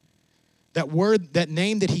 That word, that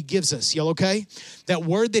name that he gives us, y'all okay? That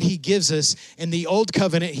word that he gives us in the old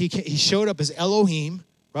covenant, he showed up as Elohim,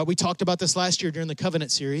 right? We talked about this last year during the covenant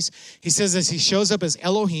series. He says this, he shows up as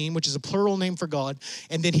Elohim, which is a plural name for God.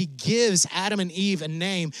 And then he gives Adam and Eve a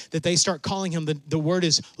name that they start calling him. The word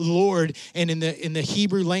is Lord. And in the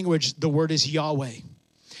Hebrew language, the word is Yahweh.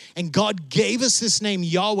 And God gave us this name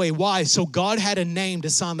Yahweh. Why? So God had a name to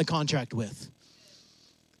sign the contract with.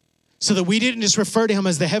 So that we didn't just refer to him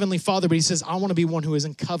as the Heavenly Father, but he says, I want to be one who is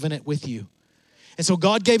in covenant with you. And so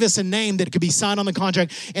God gave us a name that could be signed on the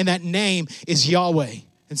contract, and that name is Yahweh.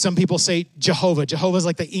 And some people say Jehovah. Jehovah is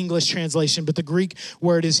like the English translation, but the Greek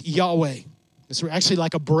word is Yahweh. It's actually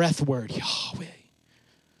like a breath word, Yahweh.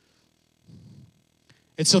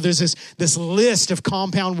 And so there's this list of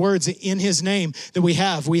compound words in his name that we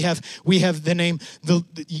have. We have the name, the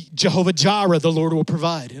Jehovah Jireh, the Lord will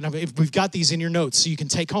provide. And we've got these in your notes so you can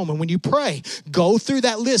take home. And when you pray, go through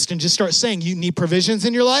that list and just start saying, you need provisions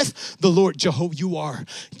in your life? The Lord, Jehovah, you are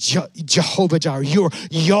Jehovah Jireh. You're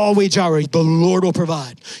Yahweh Jireh. The Lord will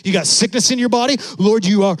provide. You got sickness in your body? Lord,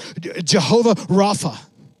 you are Jehovah Rapha,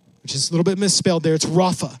 which is a little bit misspelled there. It's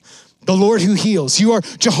Rapha. the Lord who heals. You are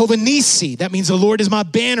Jehovah Nissi. That means the Lord is my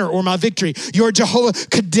banner or my victory. You are Jehovah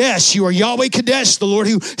Kadesh. You are Yahweh Kadesh, the Lord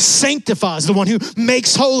who sanctifies, the one who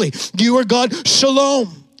makes holy. You are God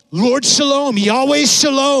Shalom. Lord Shalom, Yahweh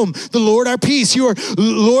Shalom, the Lord our peace. You are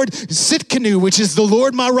Lord Sitkanu, which is the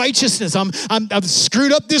Lord my righteousness. I've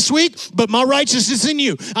screwed up this week, but my righteousness in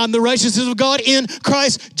you. I'm the righteousness of God in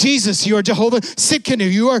Christ Jesus. You are Jehovah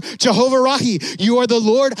Sitkanu. You are Jehovah Rahi. You are the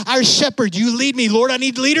Lord our shepherd. You lead me. Lord, I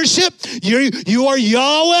need leadership. You are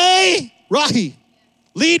Yahweh Rahi.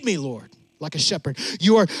 Lead me, Lord, like a shepherd.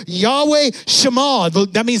 You are Yahweh Shema.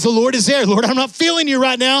 That means the Lord is there. Lord, I'm not feeling you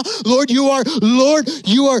right now. Lord, you are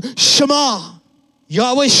Shema.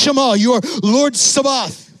 Yahweh Shema. You are Lord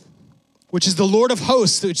Sabaoth, which is the Lord of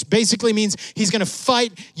hosts, which basically means he's going to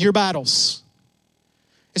fight your battles.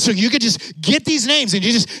 And so you could just get these names and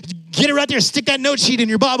you just get it right there. Stick that note sheet in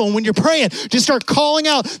your Bible. And when you're praying, just start calling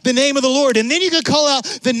out the name of the Lord. And then you could call out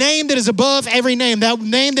the name that is above every name. That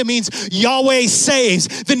name that means Yahweh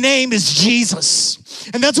saves. The name is Jesus.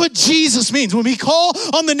 And that's what Jesus means. When we call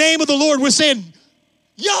on the name of the Lord, we're saying,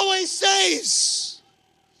 Yahweh saves.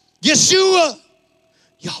 Yeshua.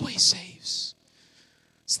 Yahweh saves.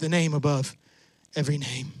 It's the name above every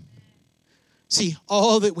name. See,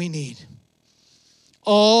 all that we need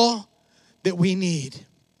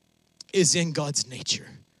is in God's nature.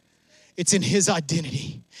 It's in his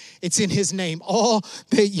identity. It's in his name. All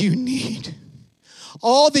that you need,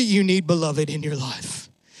 beloved, in your life,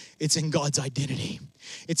 it's in God's identity.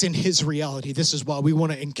 It's in his reality. This is why we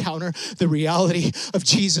want to encounter the reality of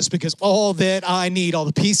Jesus, because all that I need, all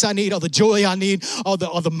the peace I need, all the joy I need, all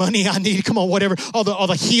the money I need, come on, whatever, all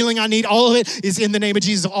the healing I need, all of it is in the name of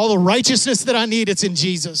Jesus. All the righteousness that I need, it's in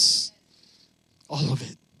Jesus. All of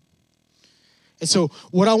it. And so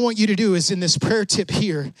what I want you to do is in this prayer tip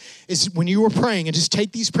here is when you were praying, and just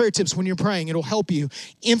take these prayer tips when you're praying, it'll help you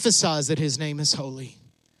emphasize that his name is holy.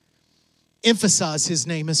 Emphasize his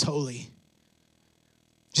name is holy.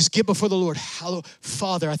 Just get before the Lord. Hello,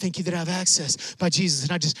 Father, I thank you that I have access by Jesus.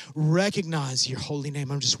 And I just recognize your holy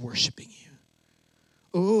name. I'm just worshiping you.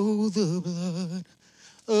 Oh, the blood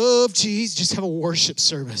of Jesus. Just have a worship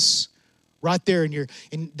service right there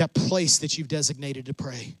in that place that you've designated to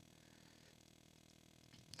pray.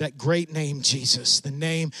 That great name, Jesus, the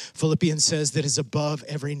name Philippians says that is above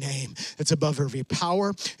every name. It's above every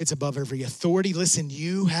power. It's above every authority. Listen,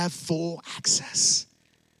 you have full access.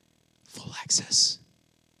 Full access.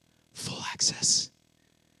 Full access.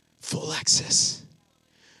 Full access.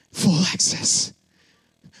 Full access.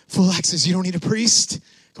 Full access. You don't need a priest.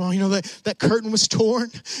 Come on, you know that curtain was torn.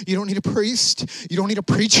 You don't need a priest. You don't need a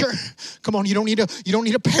preacher. Come on, you don't need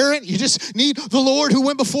a parent. You just need the Lord who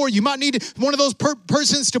went before you. You might need one of those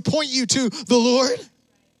persons to point you to the Lord.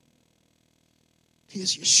 He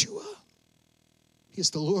is Yeshua. He is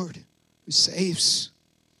the Lord who saves.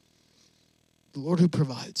 The Lord who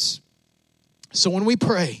provides. So when we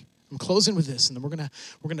pray, I'm closing with this, and then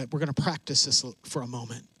we're gonna practice this for a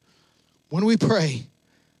moment. When we pray,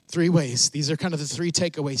 3 ways. These are kind of the 3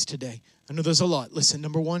 takeaways today. I know there's a lot. Listen,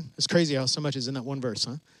 number 1, it's crazy how so much is in that one verse,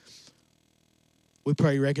 huh? We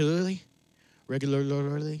pray regularly,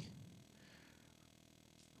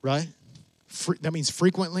 right? That means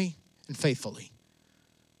frequently and faithfully.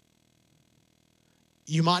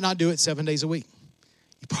 You might not do it 7 days a week.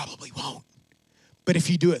 You probably won't. But if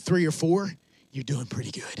you do it 3 or 4, you're doing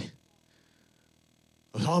pretty good.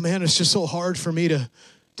 Oh man, it's just so hard for me to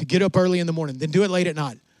get up early in the morning. Then do it late at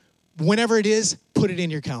night. Whenever it is, put it in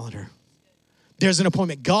your calendar. There's an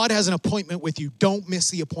appointment. God has an appointment with you. Don't miss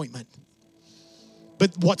the appointment.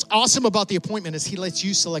 But what's awesome about the appointment is he lets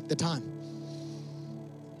you select the time.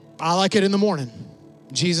 I like it in the morning.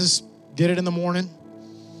 Jesus did it in the morning.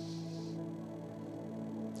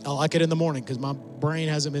 I like it in the morning because my brain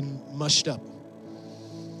hasn't been mushed up.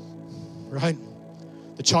 Right?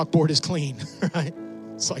 The chalkboard is clean, right?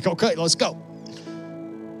 It's like, okay, let's go.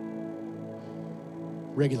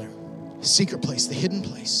 Regular. Secret place, the hidden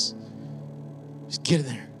place. Just get in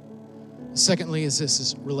there. Secondly is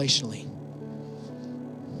relationally.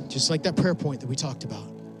 Just like that prayer point that we talked about.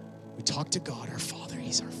 We talk to God, our Father.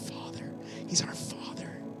 He's our Father. He's our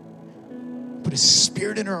Father. Put his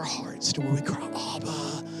Spirit in our hearts to where we cry,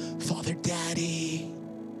 Abba, Father, Daddy.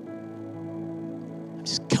 I'm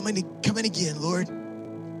just coming again, Lord.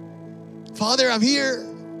 Father, I'm here.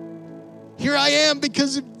 Here I am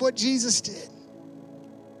because of what Jesus did.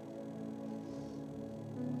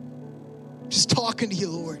 Just talking to you,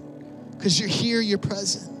 Lord, because you're here, you're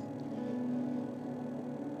present.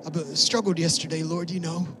 I struggled yesterday, Lord, you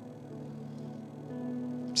know.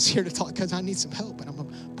 I'm just here to talk because I need some help, and I'm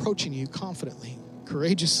approaching you confidently,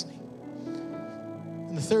 courageously.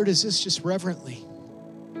 And the third is this, just reverently.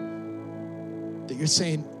 That you're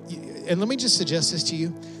saying, and let me just suggest this to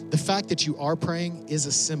you. The fact that you are praying is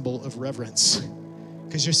a symbol of reverence,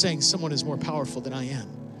 because you're saying someone is more powerful than I am.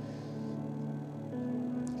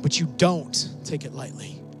 But you don't take it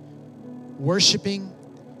lightly. Worshiping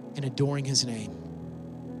and adoring his name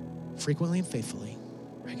frequently and faithfully,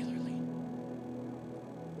 regularly.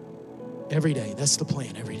 Every day. That's the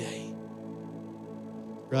plan, every day.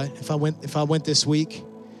 Right? If I went this week,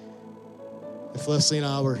 if Leslie and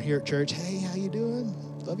I were here at church, hey, how you doing?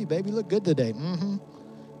 Love you, baby. Look good today. Mm-hmm.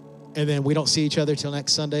 And then we don't see each other till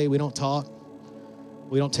next Sunday. We don't talk.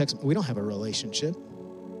 We don't text. We don't have a relationship.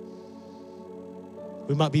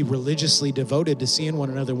 We might be religiously devoted to seeing one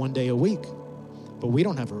another one day a week, but we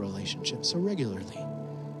don't have a relationship. So regularly,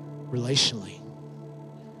 relationally,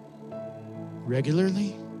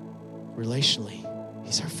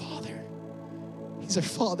 he's our Father. He's our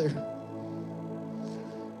Father.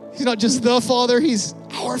 He's not just the Father, he's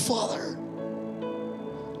our Father.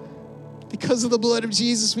 Because of the blood of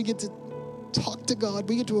Jesus, we get to talk to God.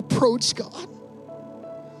 We get to approach God.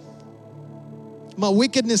 My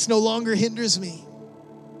wickedness no longer hinders me.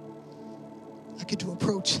 I get to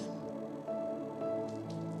approach him.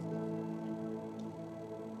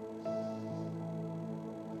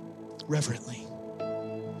 Reverently.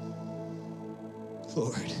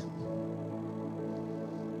 Lord,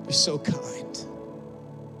 you're so kind.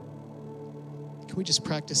 Can we just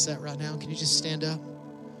practice that right now? Can you just stand up?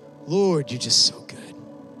 Lord, you're just so good.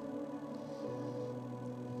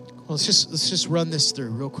 Well, let's just run this through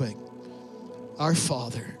real quick. Our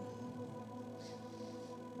Father.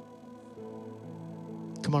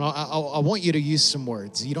 Come on, I want you to use some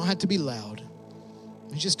words. You don't have to be loud.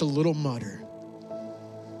 It's just a little mutter.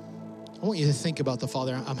 I want you to think about the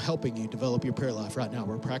Father. I'm helping you develop your prayer life right now.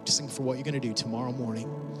 We're practicing for what you're going to do tomorrow morning.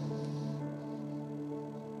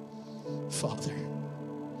 Father.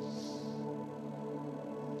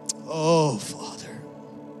 Oh, Father.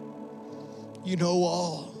 You know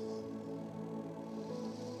all.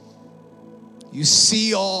 You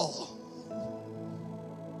see all.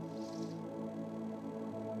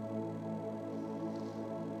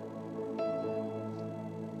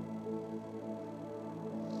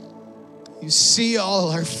 You see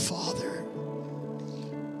all, our Father.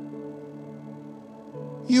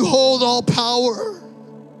 You hold all power.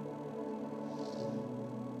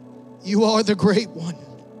 You are the great one.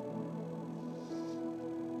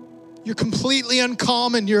 You're completely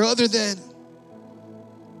uncommon. You're other than.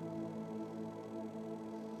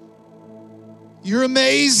 You're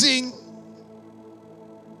amazing.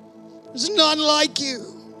 There's none like you.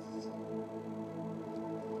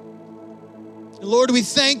 And Lord, we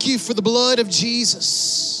thank you for the blood of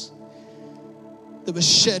Jesus that was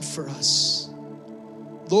shed for us.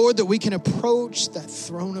 Lord, that we can approach that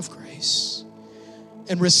throne of grace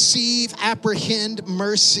and receive, apprehend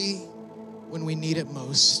mercy when we need it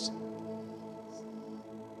most.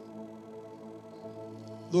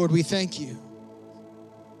 Lord, we thank you.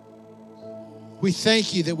 We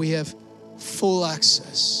thank you that we have full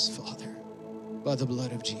access, Father, by the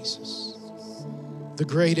blood of Jesus, the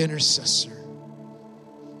great intercessor.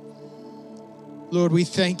 Lord, we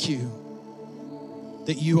thank you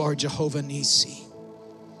that you are Jehovah Nissi,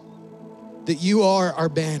 that you are our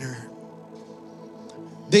banner,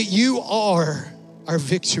 that you are our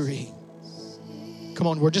victory. Come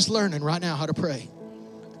on, we're just learning right now how to pray.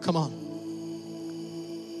 Come on.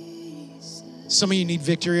 Some of you need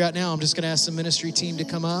victory right now. I'm just going to ask the ministry team to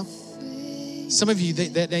come up. Some of you,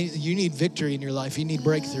 you need victory in your life. You need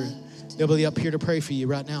breakthrough. They'll be up here to pray for you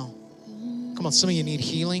right now. Come on, some of you need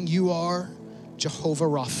healing. You are Jehovah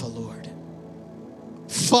Rapha, Lord.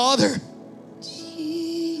 Father,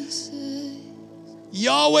 Jesus.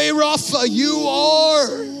 Yahweh Rapha, you are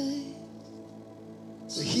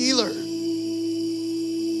the healer.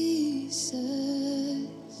 Jesus,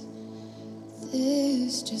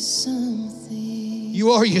 there's just something.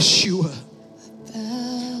 You are Yeshua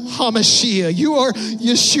HaMashiach. You are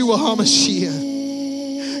Yeshua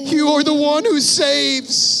HaMashiach. You are the one who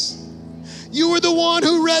saves. You are the one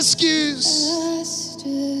who rescues.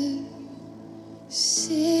 Master,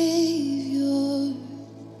 Savior,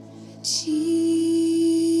 Jesus.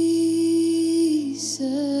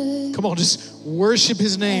 Come on, just worship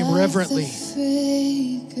his name reverently.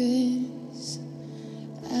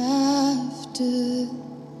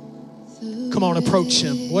 Come on, approach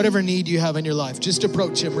him. Whatever need you have in your life, just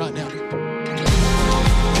approach him right now.